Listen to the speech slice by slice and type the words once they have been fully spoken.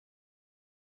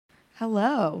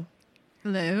Hello.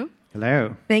 Hello.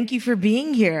 Hello. Thank you for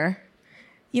being here.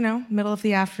 Middle of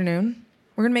the afternoon.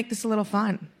 We're going to make this a little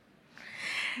fun.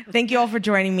 Thank you all for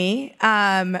joining me.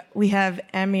 We have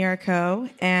Ann Miura-Ko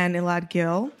and Elad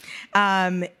Gil.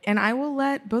 And I will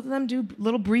let both of them do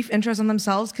little brief intros on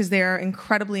themselves because they are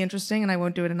incredibly interesting and I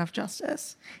won't do it enough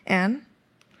justice. Ann?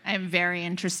 I'm very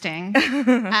interesting.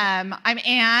 I'm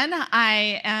Ann.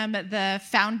 I am the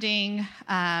founding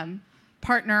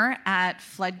partner at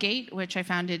Floodgate, which I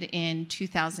founded in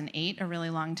 2008, a really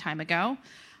long time ago.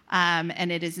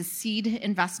 And it is a seed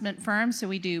investment firm. So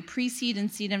we do pre-seed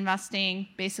and seed investing,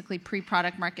 basically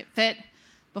pre-product market fit.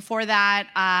 Before that,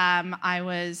 I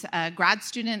was a grad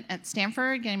student at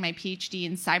Stanford, getting my PhD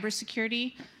in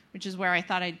cybersecurity, which is where I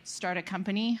thought I'd start a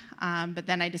company. But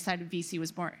then I decided VC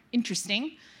was more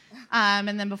interesting.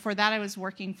 And then before that, I was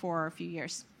working for a few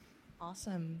years.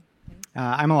 Awesome.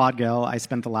 I'm Elad Gil. I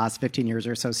spent the last 15 years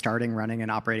or so starting, running,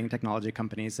 and operating technology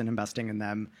companies and investing in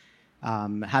them.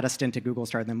 Had a stint at Google,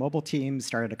 started the mobile team,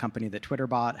 started a company that Twitter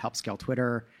bought, helped scale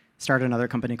Twitter, started another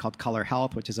company called Color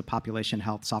Health, which is a population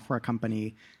health software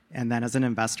company. And then as an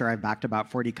investor, I've backed about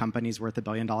 40 companies worth $1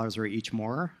 billion or each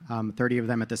more, 30 of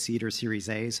them at the seed or Series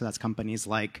A. So that's companies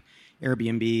like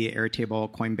Airbnb, Airtable,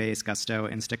 Coinbase, Gusto,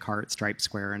 Instacart, Stripe,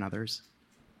 Square, and others.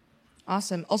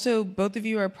 Awesome. Also, both of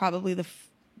you are probably the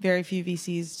very few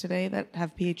VCs today that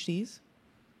have PhDs.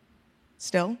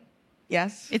 Still?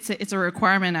 Yes? It's a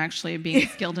requirement, actually, of being a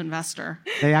skilled investor.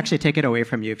 They actually take it away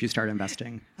from you if you start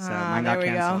investing. So mine got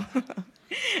canceled.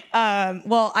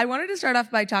 Well, I wanted to start off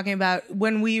by talking about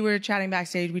when we were chatting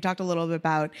backstage, we talked a little bit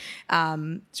about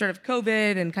sort of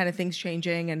COVID and kind of things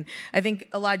changing. And I think,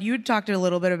 Elad, you had talked a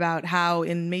little bit about how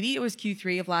maybe it was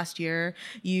Q3 of last year,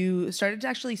 you started to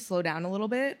actually slow down a little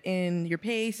bit in your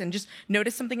pace and just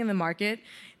notice something in the market.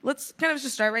 Let's kind of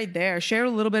just start right there. Share a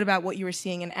little bit about what you were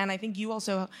seeing. And I think you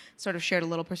also sort of shared a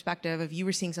little perspective of you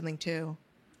were seeing something too.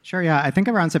 Sure, yeah. I think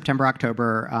around September,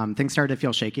 October, things started to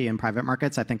feel shaky in private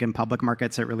markets. I think in public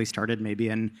markets, it really started maybe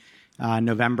in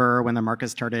November when the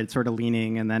markets started sort of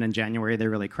leaning, and then in January, they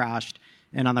really crashed.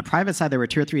 And on the private side, there were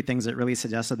 2 or 3 things that really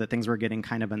suggested that things were getting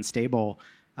kind of unstable.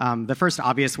 The first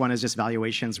obvious one is just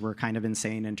valuations were kind of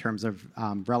insane in terms of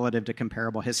relative to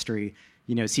comparable history.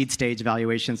 Seed stage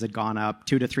valuations had gone up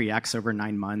 2 to 3x over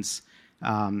 9 months.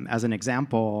 As an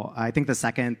example, I think the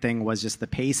second thing was just the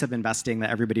pace of investing that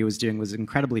everybody was doing was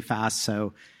incredibly fast.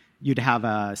 So you'd have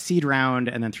a seed round,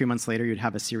 and then 3 months later, you'd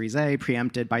have a Series A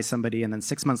preempted by somebody, and then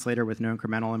 6 months later, with no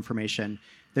incremental information,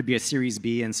 there'd be a Series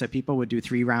B. And so people would do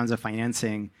 3 rounds of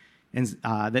financing and,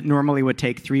 that normally would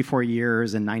take 3-4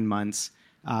 years and 9 months.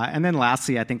 And then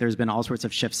lastly, I think there's been all sorts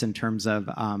of shifts in terms of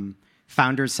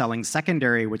founders selling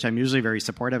secondary, which I'm usually very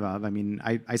supportive of. I mean,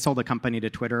 I sold a company to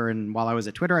Twitter, and while I was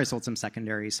at Twitter, I sold some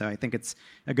secondary. So I think it's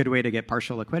a good way to get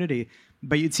partial liquidity.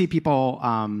 But you'd see people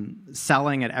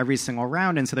selling at every single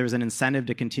round, and so there was an incentive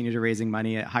to continue to raising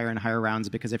money at higher and higher rounds,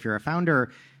 because if you're a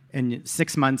founder and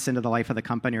 6 months into the life of the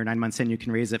company or 9 months in, you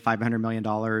can raise it $500 million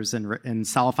and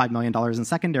sell $5 million in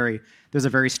secondary, there's a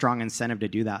very strong incentive to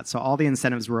do that. So all the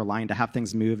incentives were aligned to have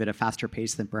things move at a faster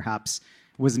pace than perhaps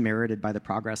was merited by the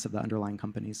progress of the underlying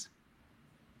companies.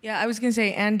 Yeah, I was going to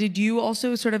say, Ann, did you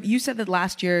also you said that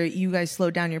last year you guys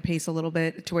slowed down your pace a little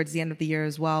bit towards the end of the year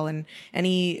as well, and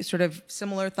any sort of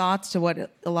similar thoughts to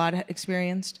what Elad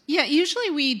experienced? Yeah,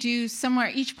 usually we do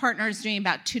each partner is doing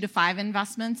about 2 to 5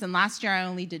 investments, and last year I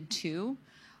only did 2.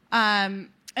 And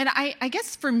I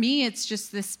guess for me, it's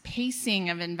just this pacing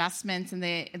of investments and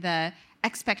the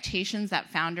expectations that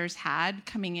founders had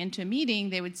coming into a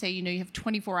meeting. They would say, you have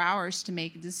 24 hours to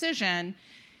make a decision.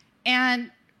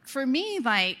 And for me,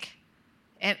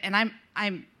 and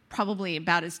I'm probably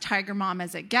about as tiger mom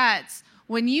as it gets,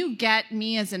 when you get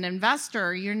me as an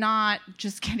investor, you're not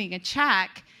just getting a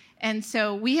check. And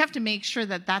so we have to make sure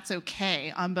that that's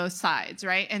okay on both sides,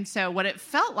 right? And so what it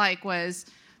felt like was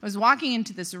I was walking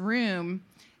into this room,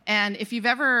 and if you've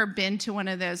ever been to one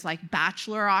of those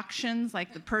bachelor auctions,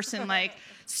 the person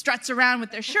struts around with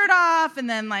their shirt off, and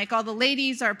then all the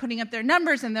ladies are putting up their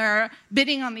numbers and they're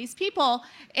bidding on these people,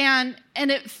 and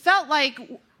it felt like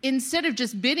instead of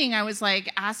just bidding, I was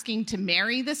asking to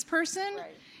marry this person,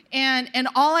 right. and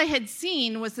all I had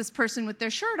seen was this person with their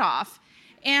shirt off.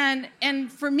 And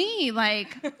for me, I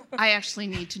actually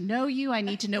need to know you. I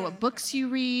need to know what books you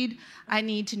read. I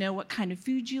need to know what kind of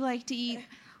food you like to eat.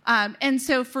 And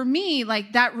so for me,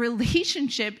 that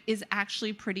relationship is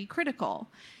actually pretty critical.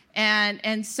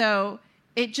 And so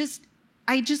I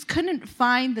just couldn't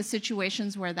find the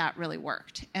situations where that really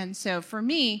worked. And so for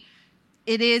me,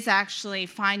 it is actually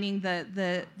finding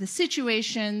the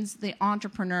situations, the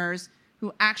entrepreneurs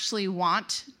who actually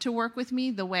want to work with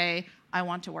me the way I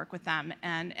want to work with them.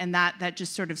 And that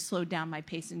just sort of slowed down my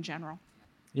pace in general.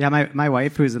 Yeah, my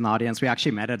wife, who's in the audience, we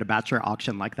actually met at a bachelor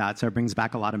auction like that, so it brings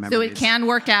back a lot of memories. So it can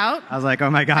work out. I was like, oh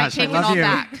my gosh, I love you.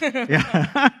 Back.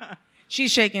 Yeah.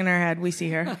 She's shaking her head. We see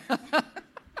her.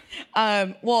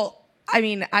 Well, I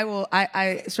mean,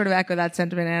 I sort of echo that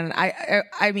sentiment, and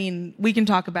I mean, we can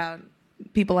talk about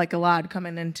people like Elad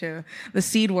coming into the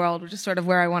seed world, which is sort of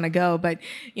where I want to go. But,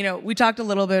 we talked a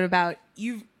little bit about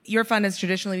your fund has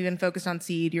traditionally been focused on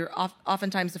seed. You're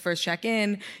oftentimes the first check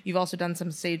in. You've also done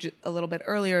some stage a little bit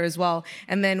earlier as well.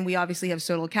 And then we obviously have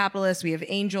social capitalists. We have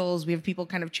angels. We have people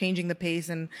kind of changing the pace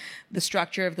and the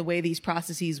structure of the way these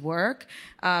processes work.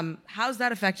 How's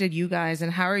that affected you guys,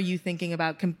 and how are you thinking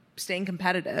about staying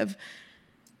competitive?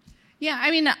 Yeah, I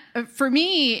mean, for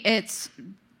me, it's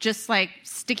just like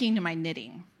sticking to my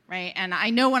knitting. Right? And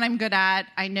I know what I'm good at.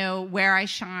 I know where I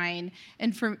shine.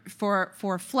 And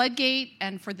for Floodgate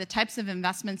and for the types of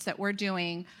investments that we're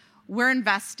doing, we're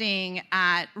investing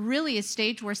at really a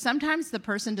stage where sometimes the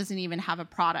person doesn't even have a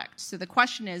product. So the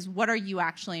question is, what are you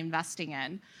actually investing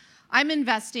in? I'm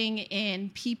investing in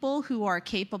people who are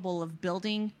capable of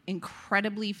building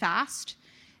incredibly fast.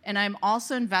 And I'm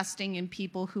also investing in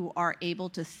people who are able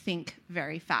to think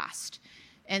very fast.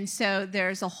 And so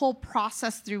there's a whole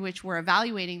process through which we're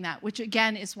evaluating that, which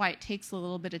again is why it takes a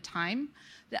little bit of time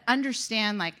to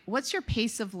understand, like, what's your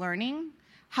pace of learning?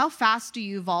 How fast do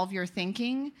you evolve your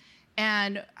thinking?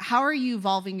 And how are you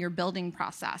evolving your building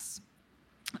process?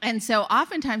 And so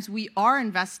oftentimes we are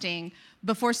investing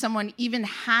before someone even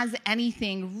has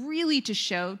anything really to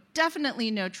show, definitely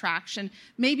no traction,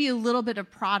 maybe a little bit of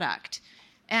product.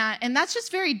 And that's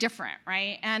just very different,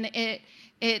 right? And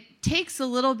it takes a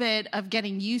little bit of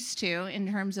getting used to in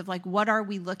terms of, like, what are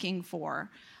we looking for?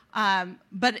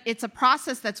 But it's a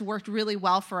process that's worked really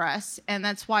well for us, and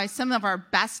that's why some of our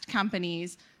best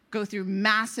companies go through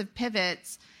massive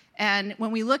pivots. And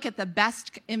when we look at the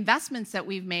best investments that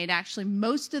we've made, actually,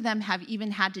 most of them have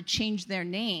even had to change their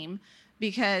name,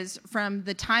 because from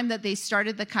the time that they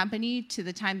started the company to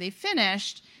the time they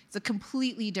finished, it's a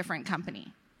completely different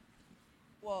company.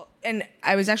 Well, and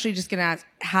I was actually just going to ask,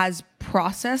 has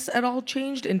process at all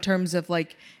changed in terms of,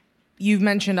 like, you've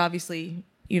mentioned, obviously,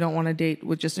 you don't want to date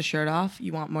with just a shirt off.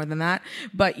 You want more than that.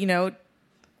 But,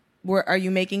 are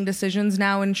you making decisions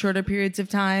now in shorter periods of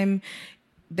time?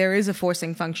 There is a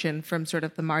forcing function from sort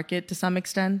of the market to some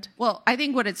extent. Well, I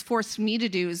think what it's forced me to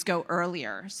do is go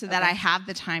earlier so that I have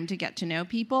the time to get to know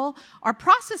people. Our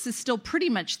process is still pretty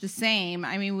much the same.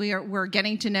 I mean, we're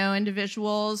getting to know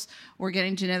individuals. We're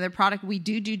getting to know their product. We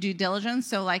do due diligence.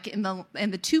 So, like, in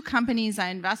the two companies I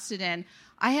invested in,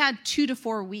 I had 2 to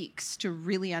 4 weeks to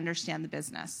really understand the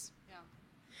business.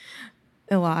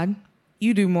 Yeah. Elad,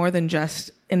 you do more than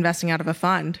just investing out of a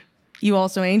fund. You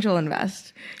also angel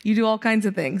invest. You do all kinds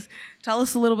of things. Tell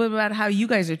us a little bit about how you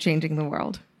guys are changing the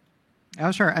world.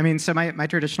 Oh, sure. I mean, so my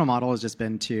traditional model has just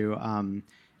been to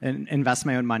invest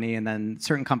my own money, and then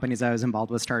certain companies I was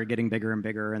involved with started getting bigger and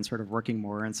bigger and sort of working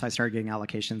more, and so I started getting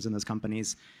allocations in those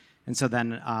companies. And so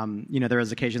then, there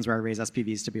was occasions where I raised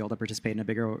SPVs to be able to participate in a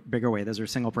bigger way. Those are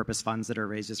single-purpose funds that are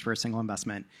raised just for a single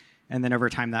investment. And then over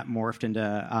time, that morphed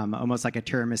into almost like a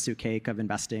tiramisu cake of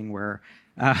investing, where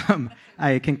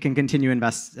I can continue to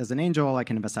invest as an angel. I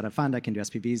can invest out of fund. I can do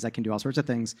SPVs. I can do all sorts of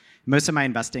things. Most of my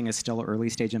investing is still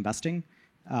early-stage investing,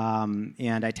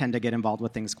 and I tend to get involved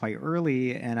with things quite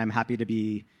early. And I'm happy to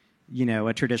be,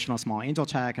 a traditional small angel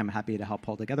check. I'm happy to help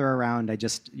pull together around. I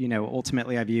just,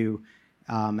 ultimately, I view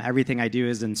everything I do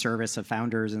is in service of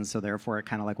founders, and so therefore it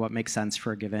kind of like what makes sense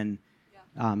for a given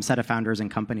set of founders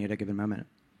and company at a given moment.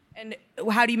 And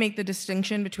how do you make the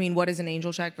distinction between what is an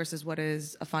angel check versus what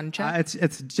is a fund check?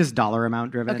 It's just dollar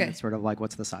amount driven. Okay. It's sort of like,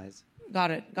 what's the size?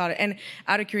 Got it. And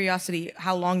out of curiosity,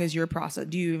 how long is your process?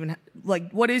 Do you even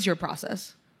what is your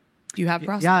process? Do you have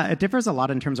process? Yeah, it differs a lot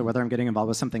in terms of whether I'm getting involved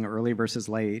with something early versus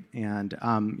late. And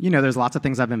there's lots of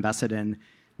things I've invested in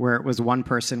where it was one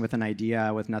person with an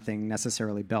idea with nothing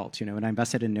necessarily built. When I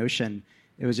invested in Notion,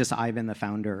 it was just Ivan, the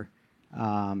founder.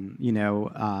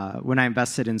 When I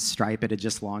invested in Stripe, it had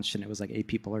just launched and it was like 8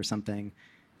 people or something.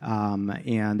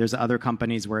 And there's other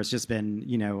companies where it's just been,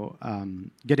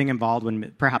 getting involved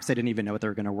when perhaps they didn't even know what they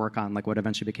were going to work on, like what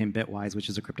eventually became Bitwise, which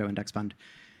is a crypto index fund.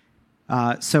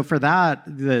 So for that,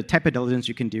 the type of diligence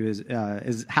you can do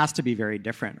has to be very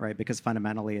different, right? Because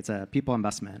fundamentally, it's a people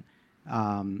investment.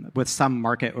 With some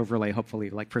market overlay,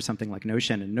 hopefully, like for something like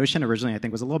Notion. And Notion originally, I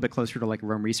think, was a little bit closer to like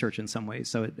Rome Research in some ways,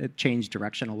 so it changed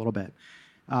direction a little bit.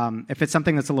 If it's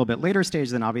something that's a little bit later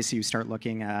stage, then obviously you start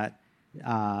looking at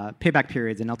payback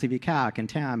periods and LTV CAC and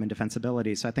TAM and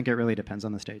defensibility. So I think it really depends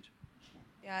on the stage.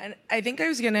 Yeah. Yeah, and I think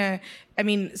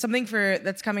something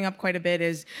that's coming up quite a bit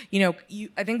is,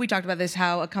 I think we talked about this,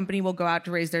 how a company will go out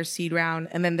to raise their seed round,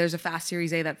 and then there's a fast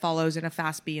Series A that follows, and a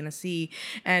fast B and a C.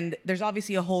 And there's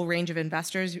obviously a whole range of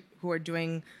investors who are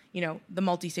doing, the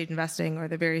multi-stage investing or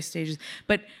the various stages.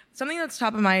 But something that's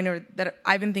top of mind, or that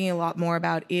I've been thinking a lot more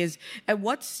about, is at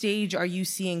what stage are you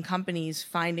seeing companies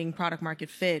finding product market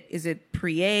fit? Is it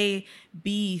pre-A,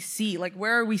 B, C? Like,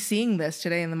 where are we seeing this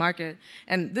today in the market?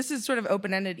 And this is sort of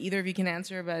open-ended. Either of you can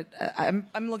answer, but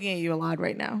I'm looking at you a lot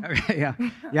right now. Yeah.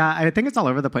 I think it's all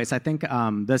over the place. I think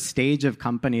the stage of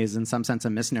company is in some sense a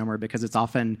misnomer, because it's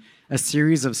often a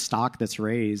series of stock that's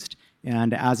raised.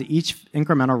 And as each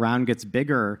incremental round gets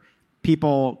bigger,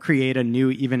 people create a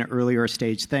new, even earlier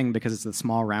stage thing because it's a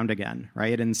small round again,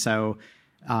 right? And so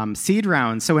seed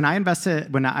rounds. So when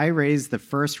I raised the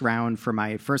first round for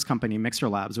my first company, Mixer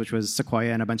Labs, which was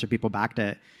Sequoia and a bunch of people backed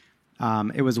it,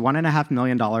 it was $1.5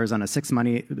 million on a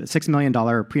 $6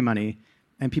 million pre-money,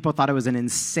 and people thought it was an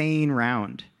insane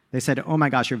round. They said, "Oh my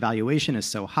gosh, your valuation is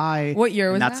so high." What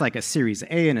year was that? That's like a Series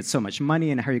A, and it's so much money,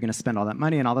 and how are you going to spend all that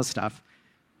money and all this stuff?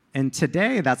 And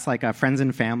today, that's like a friends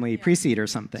and family pre-seed or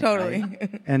something. Totally.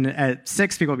 Right? And at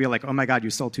 6, people will be like, "Oh my God, you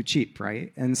sold too cheap,"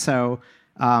 right? And so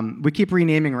we keep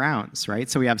renaming rounds, right?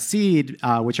 So we have seed,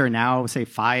 which are now, say,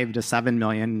 5 to 7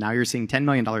 million. Now you're seeing $10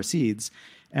 million seeds.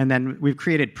 And then we've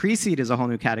created pre-seed as a whole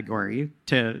new category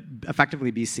to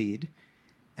effectively be seed.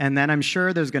 And then I'm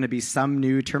sure there's going to be some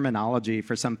new terminology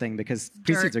for something, because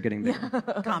pre-seeds are getting bigger.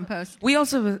 Compost. We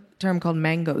also have a term called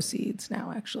mango seeds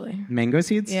now, actually. Mango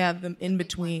seeds? Yeah, the in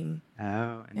between.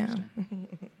 Oh, interesting.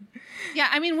 Yeah,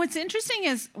 I mean, what's interesting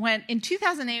is in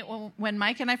 2008, when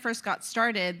Mike and I first got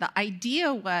started, the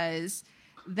idea was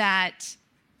that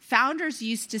founders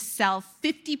used to sell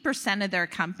 50% of their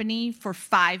company for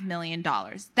 $5 million.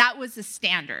 That was the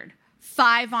standard.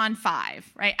 5 on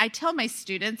 5, right? I tell my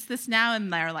students this now,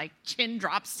 and they're like, chin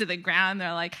drops to the ground.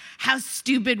 They're like, how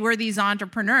stupid were these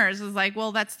entrepreneurs? I was like,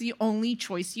 well, that's the only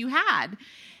choice you had.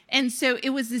 And so it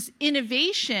was this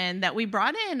innovation that we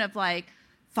brought in of like,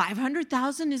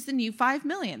 500,000 is the new 5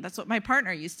 million. That's what my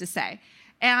partner used to say.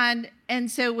 And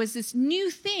so it was this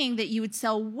new thing that you would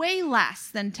sell way less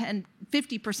than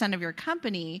 50% of your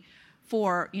company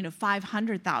for,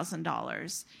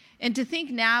 $500,000. And to think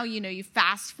now, you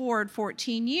fast forward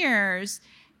 14 years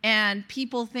and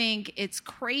people think it's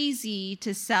crazy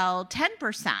to sell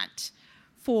 10%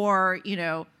 for,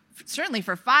 certainly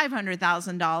for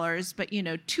 $500,000, but,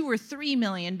 $2 or $3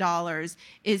 million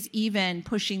is even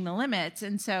pushing the limits.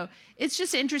 And so it's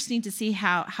just interesting to see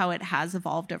how it has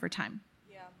evolved over time.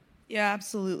 Yeah,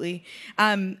 absolutely.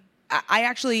 I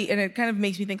actually, and it kind of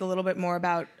makes me think a little bit more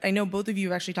about, I know both of you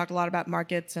have actually talked a lot about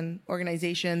markets and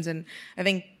organizations, and I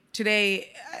think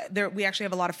today, we actually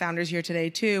have a lot of founders here today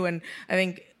too, and I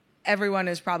think everyone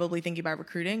is probably thinking about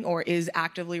recruiting or is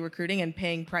actively recruiting and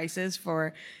paying prices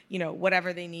for,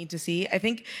 whatever they need to see. I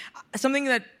think something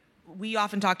that we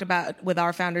often talked about with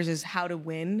our founders is how to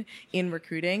win in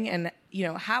recruiting. And,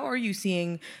 how are you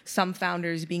seeing some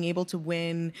founders being able to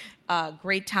win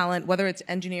great talent, whether it's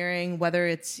engineering, whether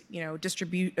it's,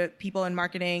 distribute people in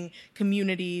marketing,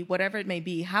 community, whatever it may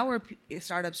be? How are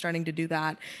startups starting to do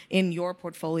that in your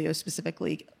portfolio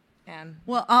specifically? Ann?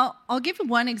 Well, I'll give you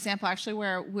one example actually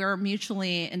where we're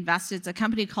mutually invested. It's a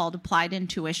company called Applied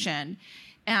Intuition.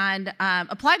 And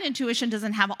Applied Intuition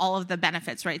doesn't have all of the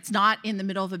benefits, right? It's not in the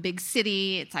middle of a big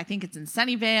city. I think it's in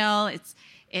Sunnyvale.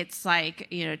 It's like,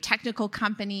 technical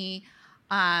company.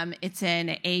 It's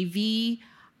an AV.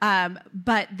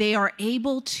 But they are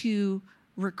able to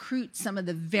recruit some of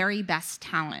the very best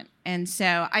talent. And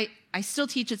so I still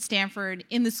teach at Stanford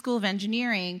in the School of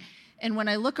Engineering. And when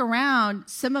I look around,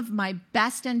 some of my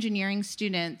best engineering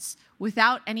students,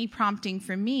 without any prompting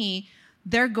from me,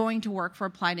 they're going to work for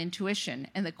Applied Intuition.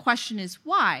 And the question is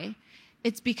why?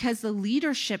 It's because the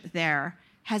leadership there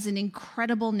has an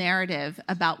incredible narrative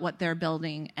about what they're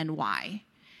building and why.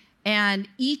 And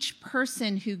each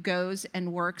person who goes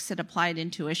and works at Applied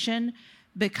Intuition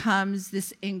becomes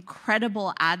this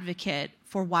incredible advocate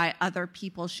for why other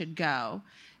people should go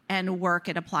and work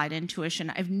at Applied Intuition.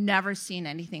 I've never seen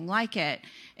anything like it.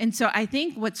 And so I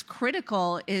think what's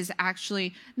critical is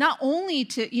actually not only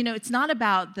to, it's not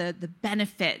about the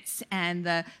benefits and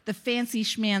the fancy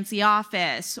schmancy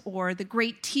office or the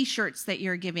great t-shirts that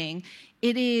you're giving.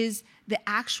 It is the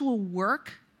actual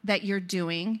work that you're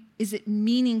doing. Is it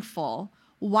meaningful?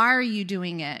 Why are you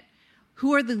doing it?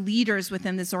 Who are the leaders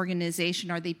within this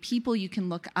organization? Are they people you can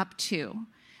look up to?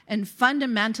 And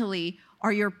fundamentally,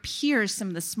 are your peers some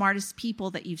of the smartest people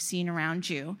that you've seen around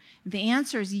you? The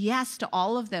answer is yes to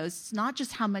all of those. It's not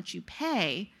just how much you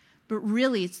pay, but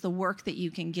really it's the work that you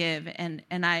can give. And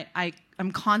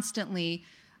I'm constantly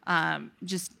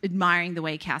just admiring the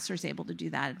way Casper is able to do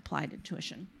that at Applied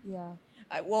Intuition. Yeah.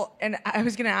 Well, and I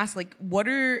was going to ask, like,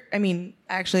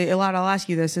 actually, Elad, I'll ask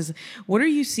you this, is what are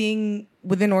you seeing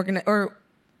within or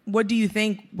what do you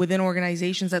think within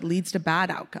organizations that leads to bad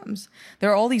outcomes? There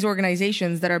are all these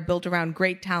organizations that are built around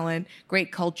great talent,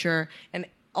 great culture, and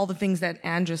all the things that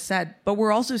Ann just said, but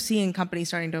we're also seeing companies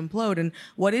starting to implode, and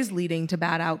what is leading to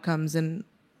bad outcomes, and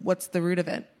what's the root of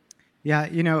it? Yeah,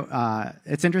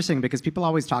 it's interesting because people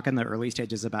always talk in the early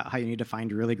stages about how you need to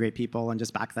find really great people and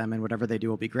just back them and whatever they do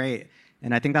will be great.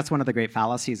 And I think that's one of the great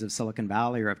fallacies of Silicon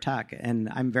Valley or of tech. And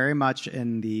I'm very much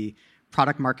in the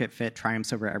product market fit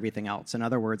triumphs over everything else. In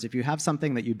other words, if you have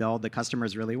something that you build that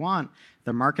customers really want,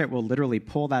 the market will literally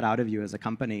pull that out of you as a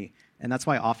company. And that's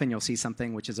why often you'll see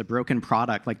something which is a broken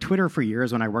product. Like Twitter for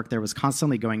years when I worked there was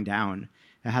constantly going down.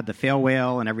 It had the fail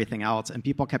whale and everything else, and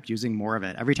people kept using more of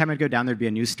it. Every time I'd go down, there'd be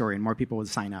a news story, and more people would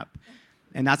sign up.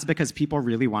 And that's because people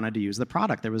really wanted to use the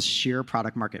product. There was sheer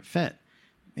product market fit.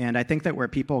 And I think that where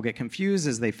people get confused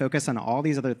is they focus on all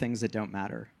these other things that don't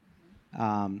matter.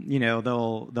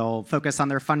 They'll focus on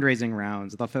their fundraising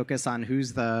rounds. They'll focus on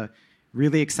who's the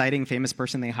really exciting, famous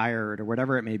person they hired, or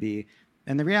whatever it may be.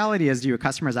 And the reality is, do your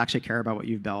customers actually care about what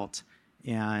you've built?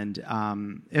 And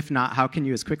if not, how can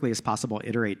you as quickly as possible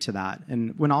iterate to that?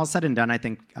 And when all is said and done, I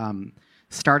think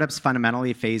startups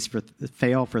fundamentally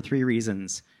fail for three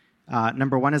reasons.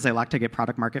 Number one is they lack to get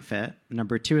product market fit.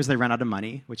 Number two is they run out of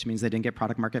money, which means they didn't get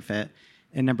product market fit.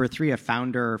 And number three, a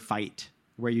founder fight,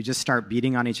 where you just start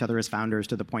beating on each other as founders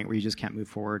to the point where you just can't move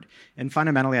forward. And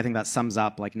fundamentally, I think that sums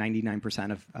up like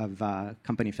 99% of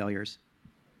company failures.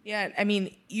 Yeah, I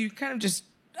mean, you kind of just...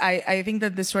 I think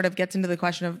that this sort of gets into the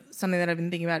question of something that I've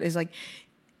been thinking about is like,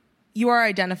 you are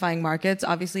identifying markets.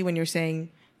 Obviously, when you're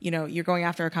saying, you're going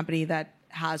after a company that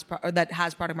has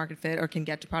product market fit or can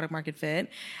get to product market fit.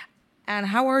 And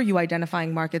how are you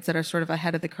identifying markets that are sort of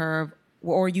ahead of the curve,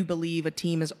 or you believe a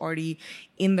team is already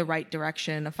in the right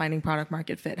direction of finding product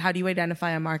market fit? How do you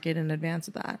identify a market in advance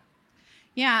of that?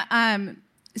 Yeah,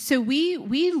 so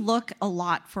we look a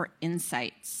lot for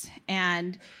insights.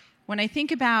 And when I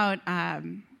think about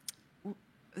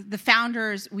the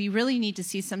founders, we really need to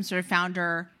see some sort of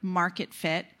founder market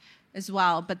fit as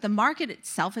well. But the market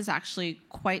itself is actually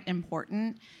quite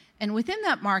important. And within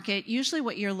that market, usually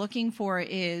what you're looking for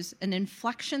is an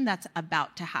inflection that's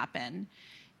about to happen.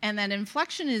 And that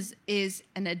inflection is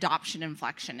an adoption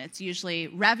inflection. It's usually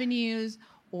revenues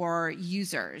or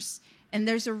users. And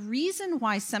there's a reason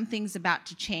why something's about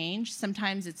to change.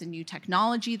 Sometimes it's a new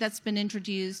technology that's been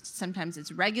introduced. Sometimes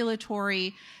it's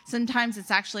regulatory. Sometimes it's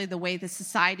actually the way the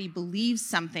society believes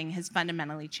something has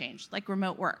fundamentally changed, like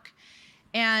remote work.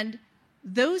 And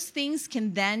those things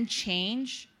can then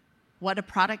change what a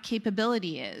product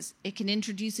capability is. It can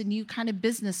introduce a new kind of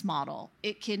business model.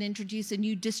 It can introduce a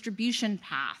new distribution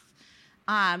path.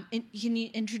 It can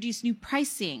introduce new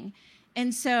pricing.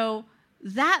 And so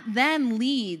that then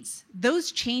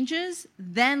those changes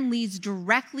then leads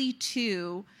directly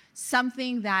to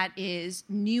something that is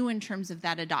new in terms of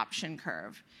that adoption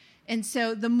curve. And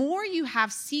so the more you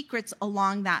have secrets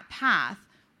along that path,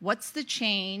 what's the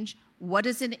change? What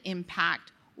does it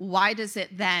impact? Why does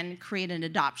it then create an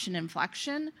adoption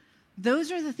inflection?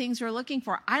 Those are the things we're looking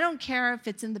for. I don't care if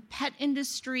it's in the pet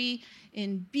industry,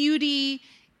 in beauty,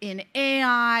 in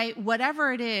AI,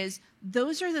 whatever it is.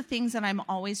 Those are the things that I'm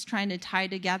always trying to tie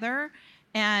together.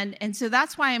 And so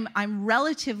that's why I'm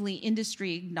relatively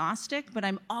industry agnostic, but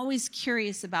I'm always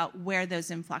curious about where those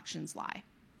inflections lie.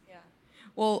 Yeah.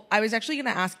 Well, I was actually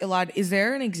going to ask, Elad, is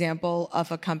there an example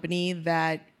of a company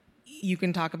that you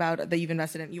can talk about that you've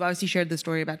invested in? You obviously shared the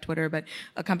story about Twitter, but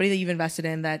a company that you've invested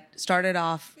in that started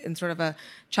off in sort of a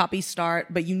choppy start,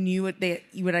 but you knew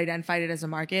you had identified it as a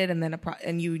market, and then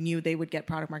and you knew they would get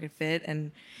product market fit,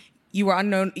 and you were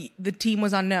unknown. The team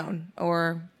was unknown,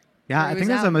 or yeah, I think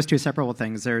there's almost two separable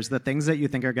things. There's the things that you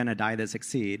think are going to die that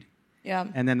succeed, yeah,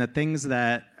 and then the things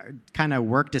that kind of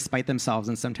work despite themselves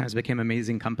and sometimes became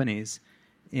amazing companies.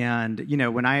 And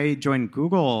when I joined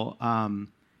Google,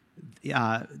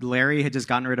 Larry had just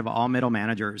gotten rid of all middle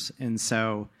managers, and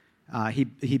so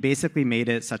he basically made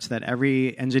it such that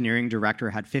every engineering director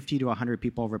had 50 to 100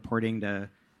 people reporting to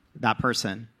that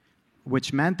person,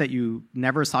 which meant that you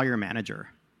never saw your manager.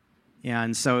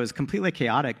 And so it was completely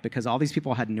chaotic because all these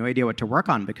people had no idea what to work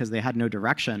on because they had no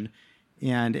direction.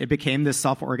 And it became this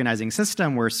self-organizing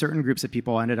system where certain groups of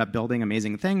people ended up building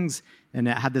amazing things, and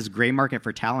it had this gray market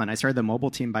for talent. I started the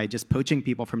mobile team by just poaching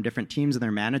people from different teams, and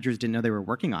their managers didn't know they were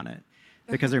working on it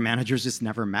because their managers just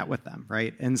never met with them,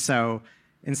 right? And so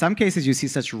in some cases, you see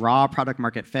such raw product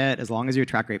market fit. As long as you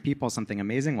attract great people, something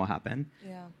amazing will happen.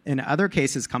 Yeah. In other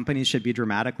cases, companies should be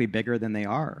dramatically bigger than they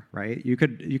are, right? You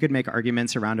could make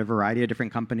arguments around a variety of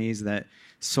different companies that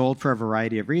sold for a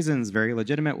variety of reasons, very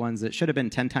legitimate ones that should have been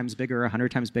 10 times bigger,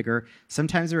 100 times bigger.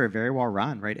 Sometimes they were very well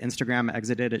run, right? Instagram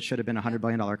exited, it should have been a $100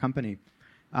 billion company.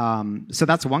 So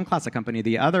that's one class of company.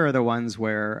 The other are the ones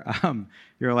where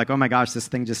you're like, oh my gosh, this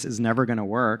thing just is never going to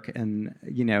work, and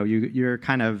you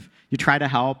try to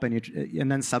help,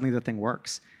 and then suddenly the thing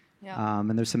works. Yeah.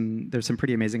 And there's some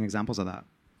pretty amazing examples of that.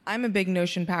 I'm a big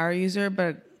Notion power user,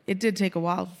 but it did take a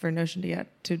while for Notion to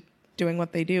get to doing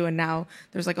what they do, and now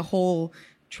there's like a whole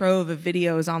trove of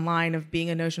videos online of being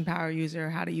a Notion power user,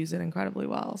 how to use it incredibly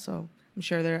well. So I'm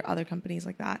sure there are other companies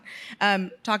like that.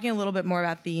 Talking a little bit more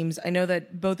about themes, I know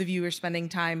that both of you are spending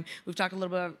time, we've talked a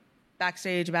little bit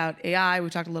backstage about AI, we've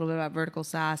talked a little bit about vertical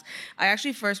SaaS. I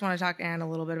actually first want to talk, Ann, a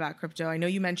little bit about crypto. I know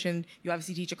you mentioned you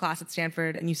obviously teach a class at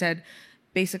Stanford, and you said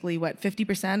basically,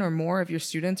 50% or more of your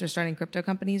students are starting crypto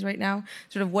companies right now?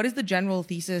 Sort of what is the general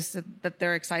thesis that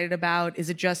they're excited about? Is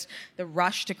it just the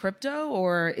rush to crypto,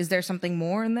 or is there something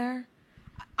more in there?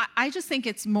 I just think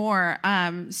it's more.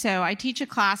 So I teach a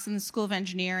class in the School of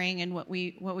Engineering, and what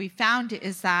we found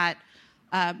is that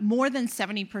more than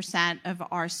 70% of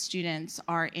our students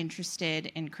are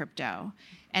interested in crypto.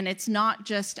 And it's not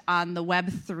just on the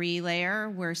Web3 layer.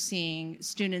 We're seeing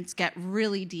students get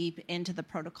really deep into the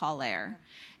protocol layer.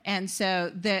 And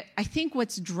so I think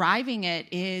what's driving it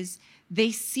is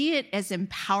they see it as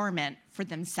empowerment for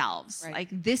themselves. Right.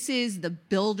 Like, this is the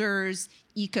builder's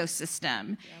ecosystem.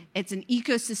 Yeah. It's an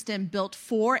ecosystem built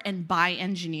for and by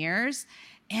engineers.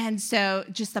 And so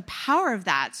just the power of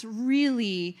that's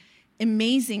really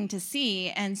amazing to see.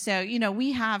 And so,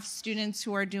 we have students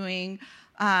who are doing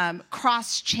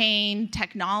cross-chain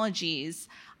technologies.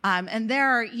 And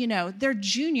they're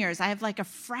juniors. I have like a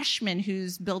freshman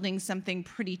who's building something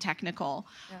pretty technical.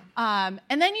 Yeah.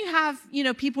 And then you have,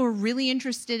 people who are really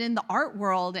interested in the art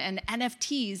world and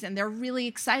NFTs, and they're really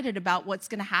excited about what's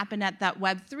going to happen at that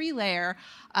Web3 layer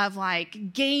of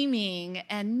like gaming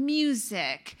and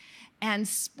music and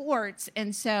sports.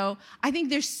 And so I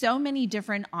think there's so many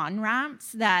different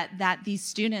on-ramps that these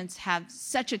students have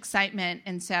such excitement.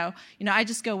 And so, I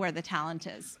just go where the talent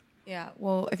is. Yeah,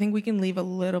 well, I think we can leave a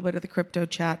little bit of the crypto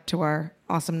chat to our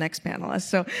awesome next panelist.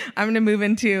 So I'm going to move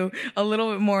into a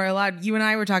little bit more. Elad, you and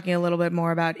I were talking a little bit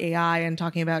more about AI and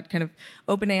talking about kind of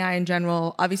open AI in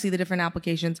general, obviously the different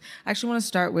applications. I actually want to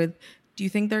start with, do you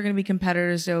think there are going to be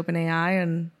competitors to open AI,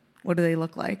 and what do they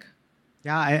look like?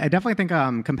 Yeah, I definitely think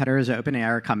competitors to OpenAI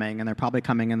are coming, and they're probably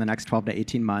coming in the next 12 to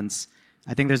 18 months.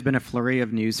 I think there's been a flurry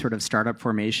of new sort of startup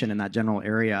formation in that general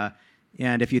area.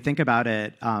 And if you think about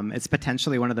it, it's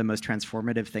potentially one of the most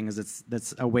transformative things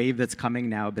that's a wave that's coming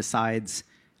now besides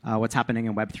what's happening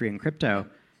in Web3 and crypto.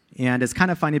 And it's kind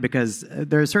of funny because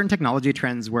there are certain technology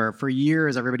trends where for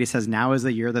years everybody says now is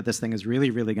the year that this thing is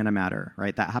really, really going to matter,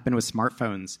 right? That happened with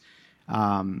smartphones.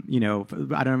 I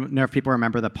don't know if people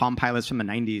remember the Palm Pilots from the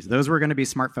 90s. Those were going to be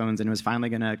smartphones, and it was finally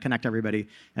going to connect everybody.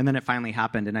 And then it finally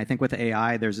happened. And I think with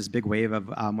AI, there's this big wave of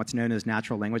what's known as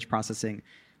natural language processing,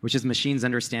 which is machines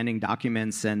understanding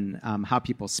documents and how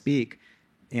people speak.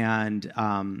 And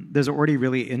there's already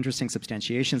really interesting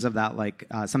substantiations of that, like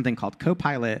something called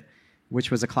Copilot,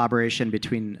 which was a collaboration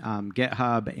between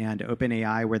GitHub and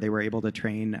OpenAI, where they were able to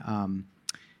train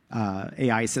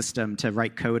AI system to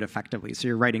write code effectively. So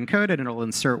you're writing code, and it'll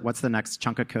insert what's the next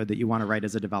chunk of code that you want to write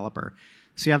as a developer.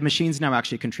 So you have machines now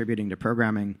actually contributing to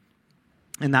programming,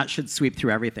 and that should sweep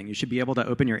through everything. You should be able to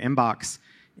open your inbox,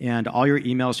 and all your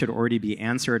emails should already be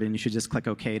answered, and you should just click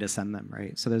OK to send them,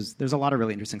 right? So there's a lot of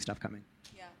really interesting stuff coming.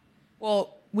 Yeah.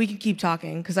 Well, we can keep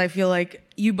talking because I feel like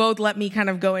you both let me kind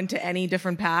of go into any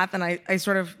different path, and I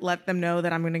sort of let them know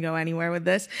that I'm going to go anywhere with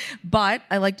this. But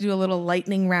I like to do a little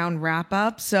lightning round wrap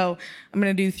up. So I'm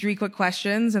going to do 3 quick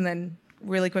questions and then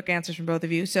really quick answers from both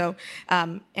of you. So,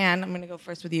 Ann, I'm going to go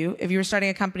first with you. If you were starting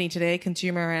a company today,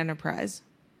 consumer or enterprise?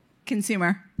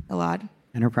 Consumer. Elad?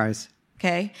 Enterprise.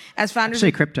 Okay. As founders,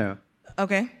 actually crypto.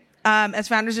 Okay. As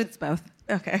founders, it's both.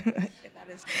 Okay.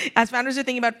 As founders are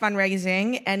thinking about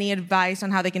fundraising, any advice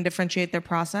on how they can differentiate their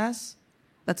process?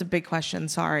 That's a big question.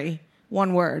 Sorry.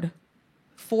 1 word.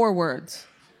 4 words.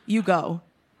 You go.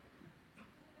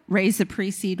 Raise a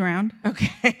pre-seed round.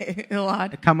 Okay.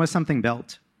 Elad. Come with something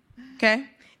built. Okay.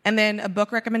 And then a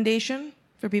book recommendation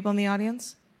for people in the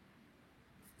audience?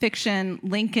 Fiction,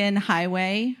 Lincoln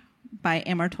Highway by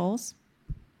Amor Tolls.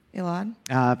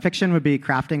 Elad? Fiction would be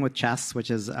Crafting with Chess, which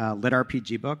is a lit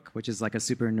RPG book, which is like a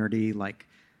super nerdy like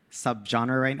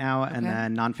subgenre right now. Okay. And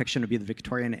then nonfiction would be The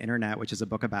Victorian Internet, which is a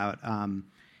book about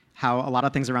how a lot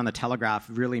of things around the telegraph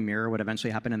really mirror what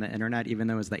eventually happened in the internet, even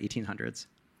though it was the 1800s.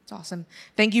 It's awesome.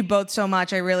 Thank you both so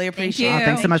much. I really appreciate it.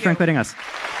 Thanks so much for including us.